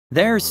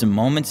There are some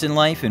moments in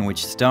life in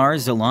which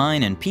stars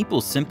align and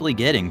people simply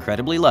get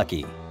incredibly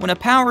lucky. When a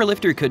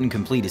powerlifter couldn't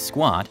complete a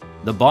squat,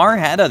 the bar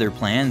had other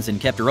plans and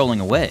kept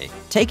rolling away,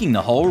 taking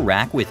the whole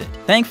rack with it.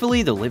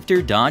 Thankfully, the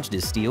lifter dodged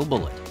a steel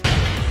bullet.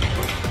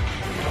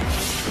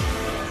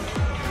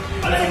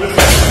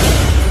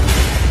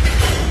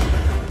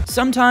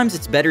 Sometimes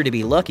it's better to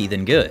be lucky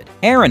than good.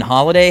 Aaron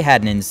Holiday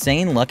had an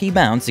insane lucky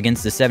bounce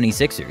against the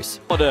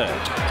 76ers.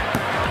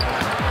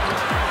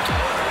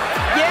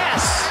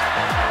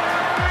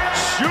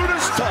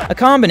 A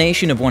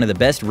combination of one of the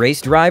best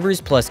race drivers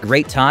plus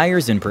great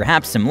tires and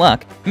perhaps some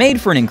luck made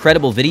for an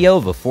incredible video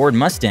of a Ford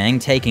Mustang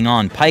taking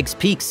on Pikes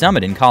Peak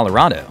Summit in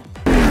Colorado.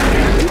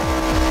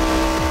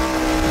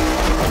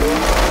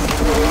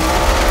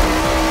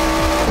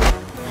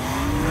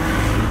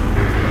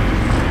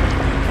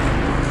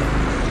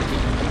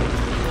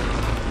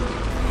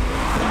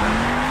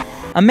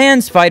 A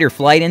man's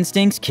fight-or-flight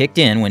instincts kicked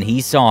in when he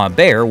saw a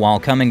bear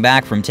while coming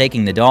back from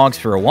taking the dogs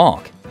for a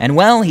walk. And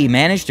well, he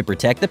managed to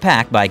protect the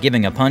pack by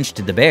giving a punch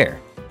to the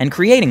bear and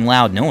creating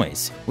loud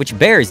noise, which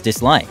bears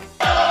dislike.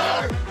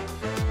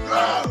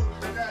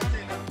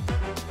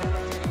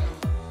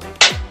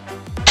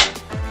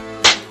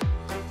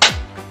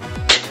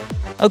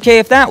 Okay,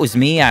 if that was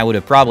me, I would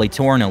have probably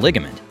torn a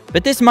ligament,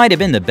 but this might have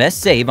been the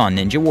best save on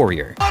Ninja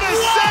Warrior. What a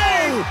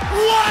save!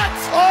 What?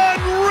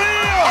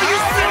 Unreal! Are you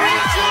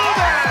serious?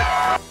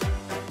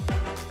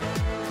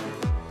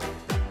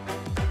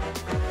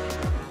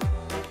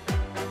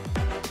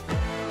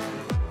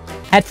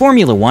 At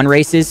Formula 1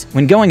 races,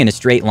 when going in a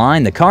straight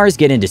line, the cars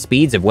get into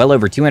speeds of well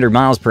over 200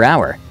 miles per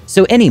hour,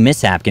 so any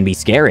mishap can be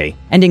scary.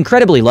 An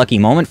incredibly lucky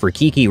moment for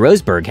Keke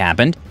Rosberg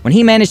happened when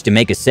he managed to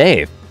make a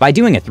save by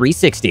doing a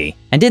 360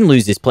 and didn't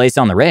lose his place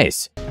on the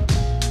race.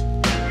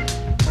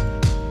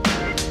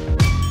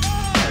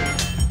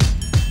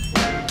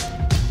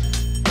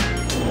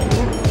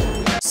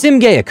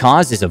 Simge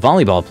Akaz is a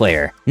volleyball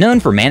player, known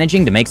for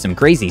managing to make some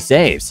crazy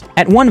saves.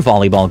 At one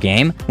volleyball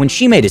game, when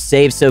she made a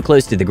save so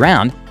close to the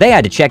ground, they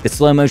had to check the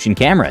slow-motion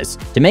cameras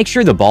to make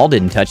sure the ball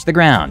didn't touch the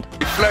ground.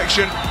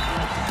 Deflection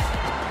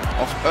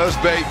of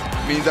Özbey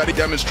means that he's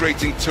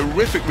demonstrating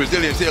terrific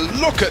resilience here.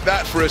 Look at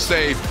that for a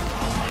save.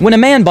 When a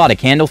man bought a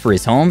candle for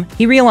his home,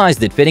 he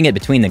realized that fitting it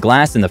between the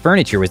glass and the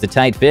furniture was a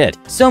tight fit,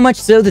 so much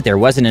so that there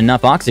wasn't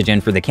enough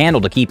oxygen for the candle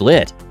to keep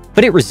lit.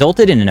 But it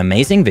resulted in an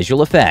amazing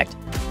visual effect.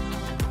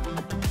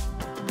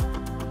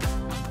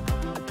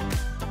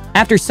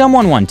 After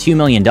someone won $2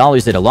 million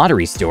at a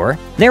lottery store,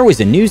 there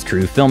was a news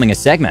crew filming a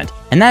segment,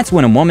 and that's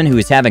when a woman who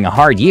was having a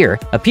hard year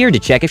appeared to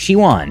check if she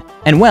won.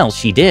 And well,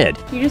 she did.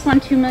 You just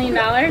won $2 million?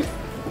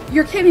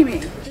 You're kidding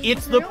me.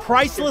 It's the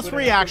priceless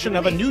reaction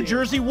of a New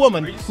Jersey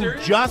woman who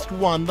just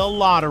won the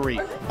lottery.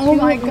 Oh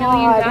my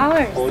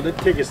God. Hold the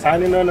ticket,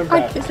 signing on the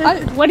back.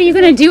 What are you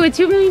going to do with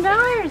 $2 million?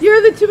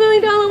 You're the $2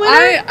 million winner?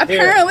 I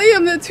apparently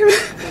am the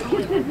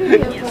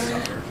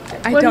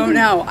I don't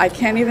know. I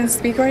can't even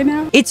speak right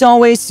now. It's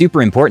always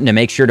super important to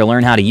make sure to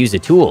learn how to use a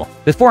tool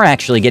before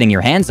actually getting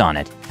your hands on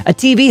it. A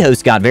TV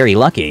host got very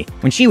lucky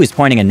when she was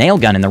pointing a nail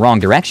gun in the wrong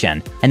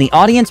direction, and the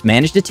audience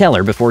managed to tell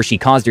her before she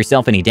caused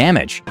herself any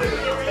damage.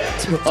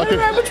 Okay.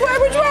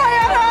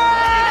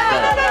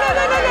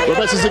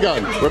 Whereabouts is the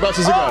gun? Whereabouts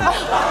is the gun?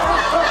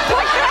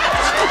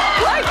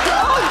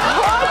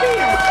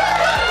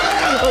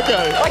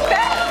 Okay. Like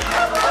that?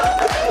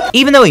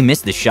 Even though he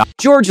missed the shot,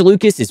 George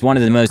Lucas is one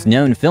of the most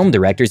known film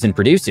directors and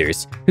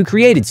producers who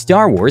created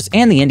Star Wars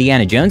and the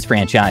Indiana Jones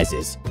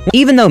franchises.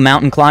 Even though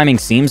mountain climbing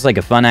seems like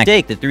a fun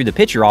mistake that threw the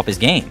pitcher off his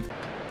game.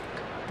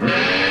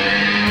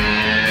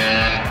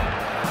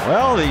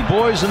 Well, the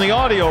boys in the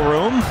audio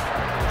room.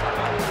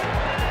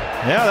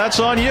 Yeah, that's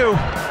on you.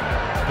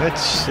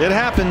 It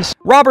happens.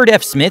 Robert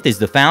F. Smith is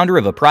the founder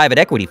of a private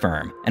equity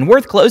firm and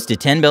worth close to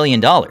 $10 billion.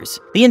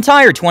 The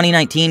entire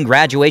 2019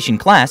 graduation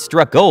class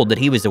struck gold that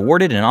he was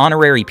awarded an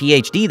honorary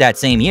PhD that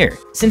same year,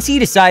 since he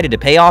decided to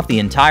pay off the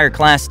entire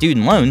class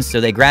student loans so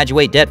they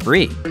graduate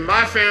debt-free.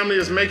 My family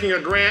is making a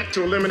grant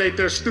to eliminate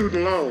their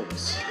student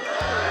loans.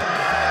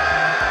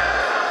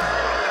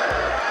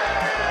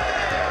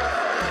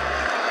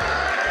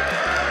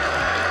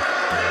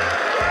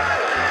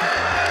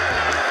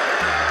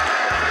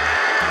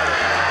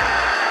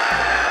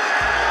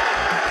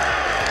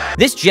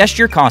 This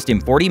gesture cost him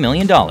 $40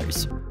 million.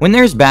 When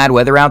there's bad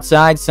weather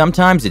outside,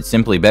 sometimes it's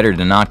simply better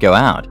to not go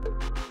out.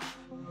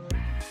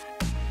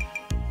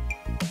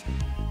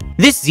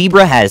 This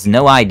zebra has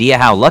no idea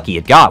how lucky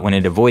it got when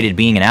it avoided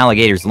being an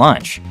alligator's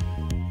lunch.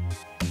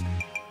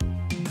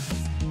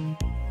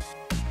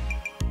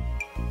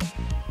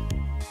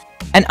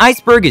 An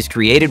iceberg is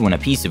created when a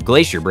piece of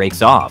glacier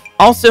breaks off,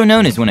 also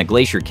known as when a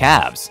glacier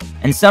calves,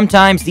 and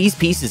sometimes these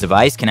pieces of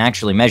ice can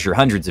actually measure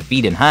hundreds of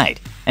feet in height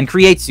and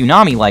create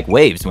tsunami-like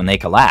waves when they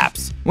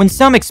collapse. When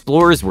some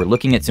explorers were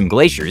looking at some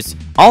glaciers,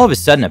 all of a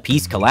sudden a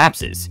piece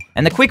collapses,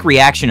 and the quick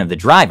reaction of the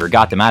driver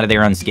got them out of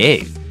there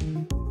unscathed.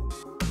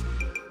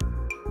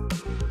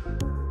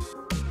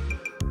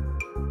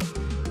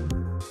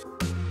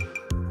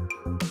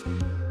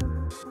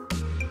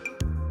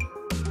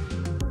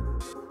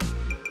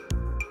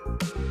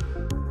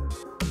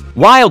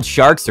 Wild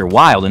sharks are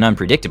wild and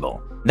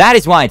unpredictable. That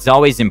is why it's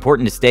always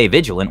important to stay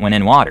vigilant when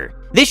in water.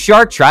 This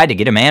shark tried to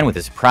get a man with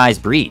a surprise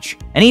breach,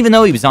 and even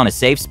though he was on a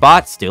safe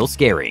spot, still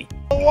scary.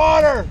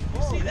 Water!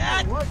 You see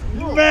that?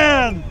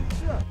 Man!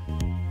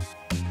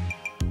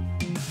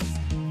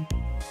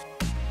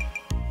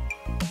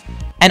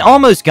 An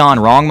almost gone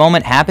wrong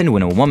moment happened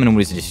when a woman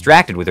was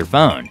distracted with her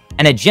phone,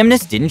 and a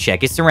gymnast didn't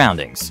check his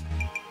surroundings.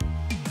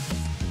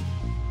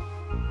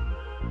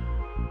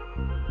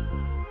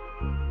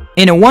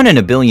 In a 1 in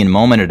a billion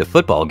moment at a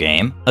football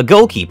game, a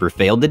goalkeeper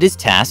failed at his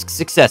task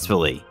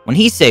successfully when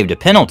he saved a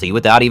penalty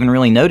without even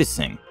really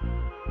noticing.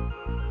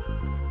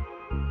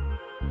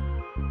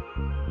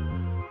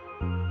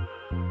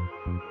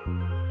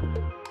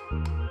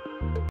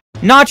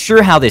 Not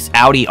sure how this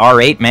Audi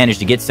R8 managed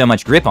to get so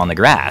much grip on the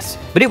grass,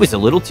 but it was a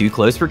little too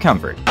close for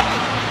comfort.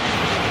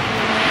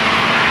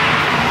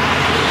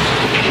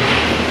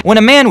 When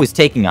a man was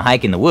taking a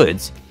hike in the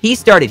woods, he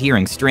started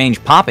hearing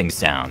strange popping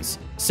sounds,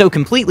 so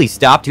completely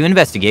stopped to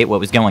investigate what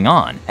was going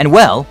on. And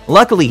well,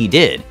 luckily he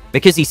did,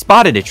 because he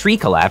spotted a tree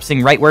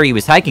collapsing right where he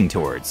was hiking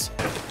towards.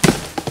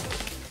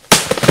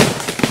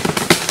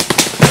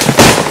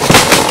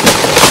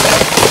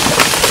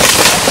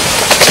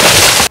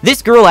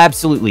 This girl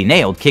absolutely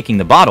nailed kicking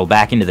the bottle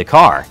back into the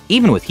car,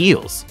 even with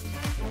heels.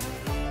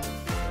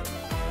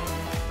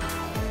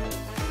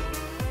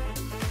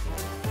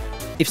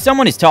 If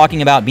someone is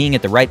talking about being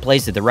at the right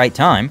place at the right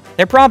time,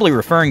 they're probably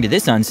referring to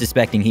this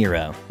unsuspecting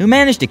hero, who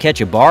managed to catch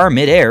a bar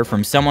mid-air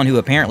from someone who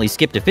apparently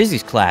skipped a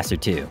physics class or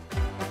two.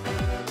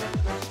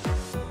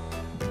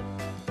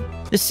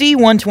 The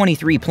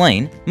C-123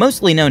 plane,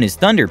 mostly known as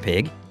Thunder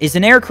Pig, is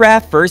an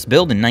aircraft first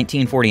built in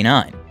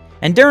 1949.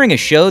 And during a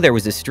show there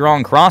was a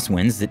strong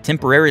crosswinds that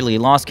temporarily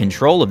lost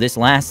control of this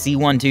last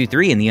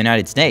C-123 in the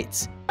United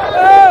States.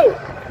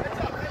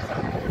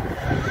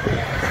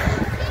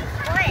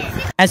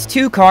 As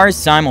two cars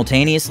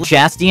simultaneously,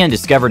 Shastian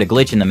discovered a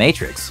glitch in the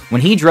Matrix when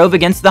he drove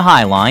against the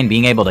high line,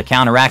 being able to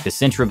counteract the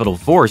centripetal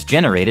force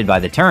generated by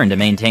the turn to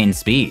maintain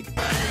speed.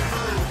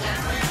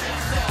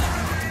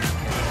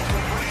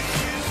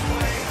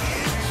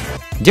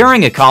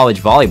 During a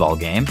college volleyball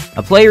game,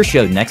 a player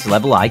showed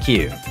next-level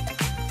IQ.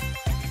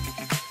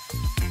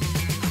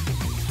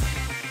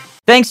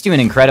 Thanks to an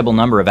incredible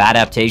number of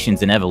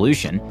adaptations and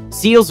evolution,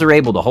 seals are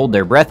able to hold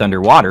their breath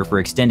underwater for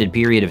extended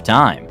period of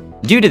time,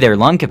 due to their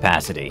lung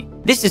capacity.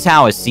 This is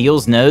how a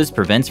seal's nose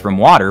prevents from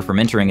water from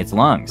entering its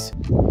lungs.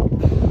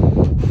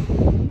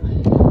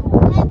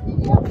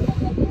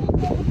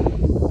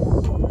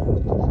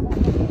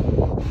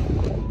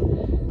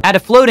 At a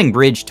floating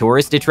bridge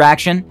tourist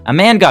attraction, a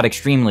man got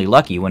extremely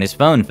lucky when his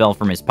phone fell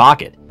from his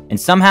pocket and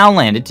somehow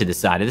landed to the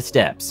side of the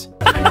steps.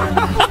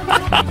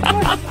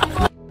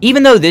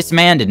 Even though this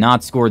man did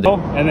not score the...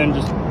 And then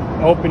just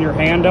open your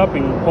hand up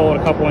and pull it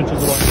a couple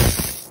inches away.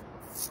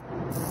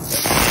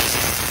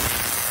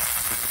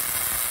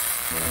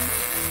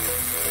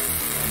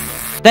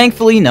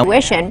 Thankfully, no...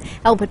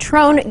 El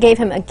Patron gave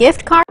him a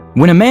gift card.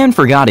 When a man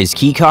forgot his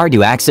key card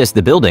to access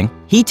the building,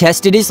 he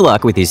tested his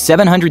luck with his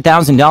 $700,000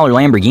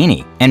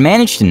 Lamborghini and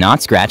managed to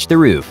not scratch the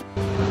roof.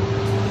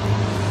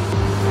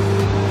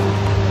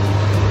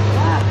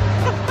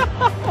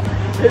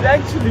 It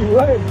actually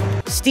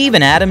worked.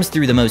 Steven Adams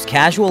threw the most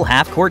casual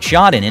half-court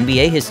shot in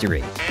NBA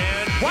history.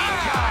 Wow!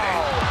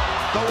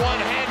 The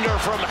one-hander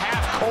from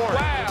half-court.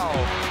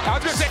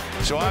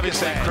 Wow! So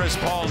obviously Chris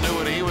Paul knew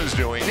what he was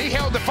doing. He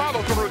held the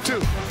follow-through,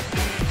 too.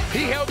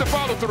 He held the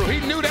follow-through.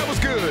 He knew that was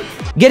good.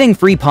 Getting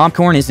free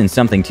popcorn isn't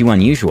something too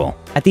unusual.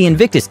 At the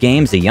Invictus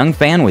Games, a young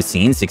fan was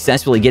seen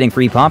successfully getting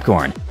free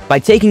popcorn by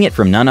taking it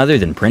from none other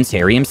than Prince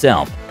Harry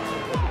himself.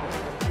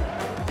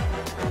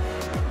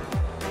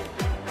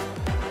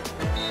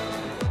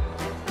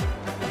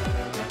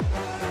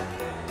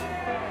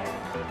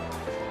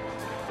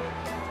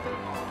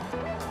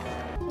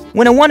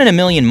 When a 1 in a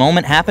million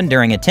moment happened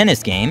during a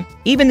tennis game,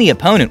 even the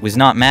opponent was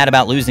not mad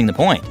about losing the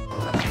point.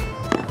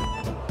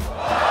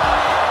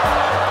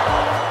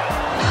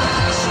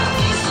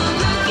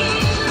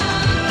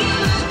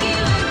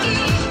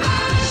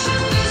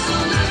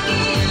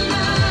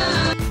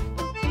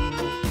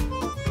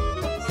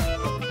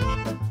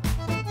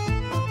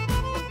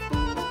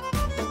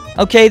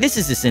 Okay, this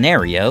is a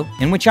scenario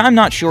in which I'm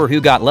not sure who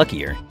got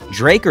luckier,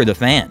 Drake or the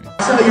fan.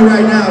 I'll tell you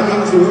right now,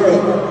 against the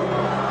world.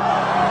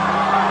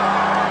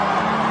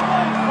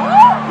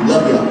 You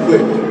lucky I'm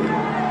quick.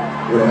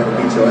 Would have to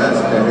beat your ass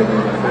if that hit me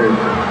in the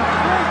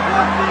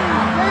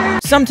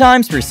face.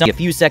 Sometimes for a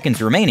few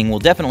seconds remaining will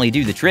definitely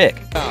do the trick.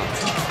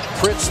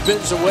 Prince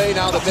spins away,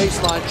 now the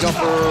baseline jumper.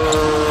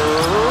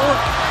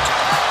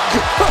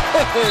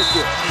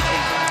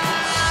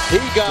 He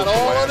got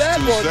all of that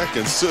one.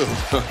 Seconds too.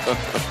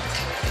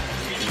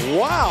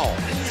 Wow.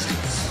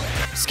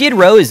 Skid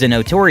Row is a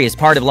notorious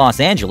part of Los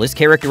Angeles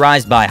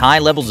characterized by high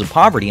levels of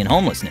poverty and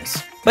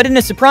homelessness. But in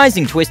a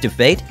surprising twist of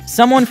fate,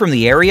 someone from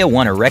the area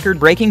won a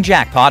record-breaking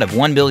jackpot of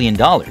 $1 billion,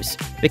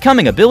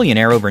 becoming a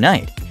billionaire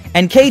overnight.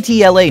 And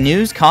KTLA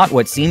News caught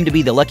what seemed to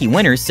be the lucky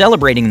winner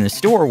celebrating in the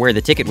store where the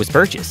ticket was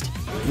purchased.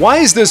 Why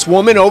is this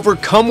woman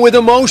overcome with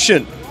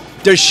emotion?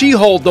 does she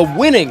hold the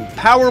winning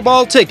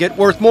Powerball ticket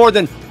worth more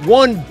than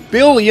 $1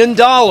 billion.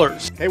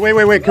 Hey,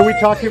 wait. Can we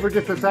talk to you for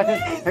just a second?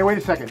 Hey, wait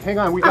a second. Hang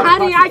on. We got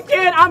Honey, I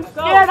can't. I'm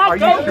scared. Are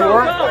you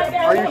sure?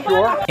 Are you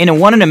sure? In a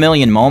 1 in a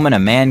million moment, a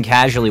man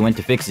casually went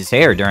to fix his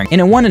hair during. In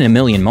a 1 in a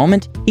million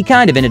moment, he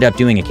kind of ended up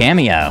doing a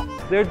cameo.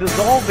 They're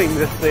dissolving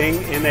this thing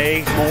in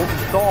a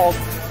molten salt,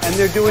 and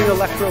they're doing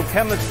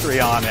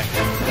electrochemistry on it.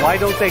 Why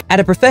don't they? At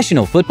a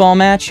professional football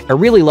match, a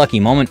really lucky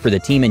moment for the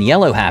team in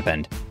yellow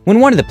happened, when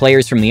one of the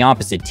players from the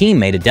opposite team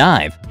made a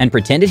dive and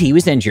pretended he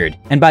was injured,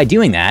 and by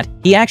doing that,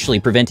 he actually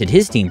prevented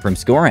his team from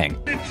scoring.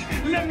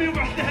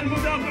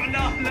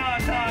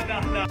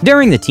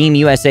 During the Team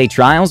USA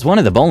trials, one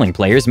of the bowling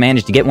players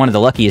managed to get one of the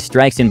luckiest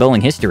strikes in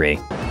bowling history.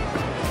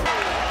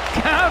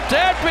 Count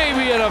that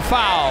baby in a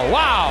foul.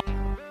 Wow.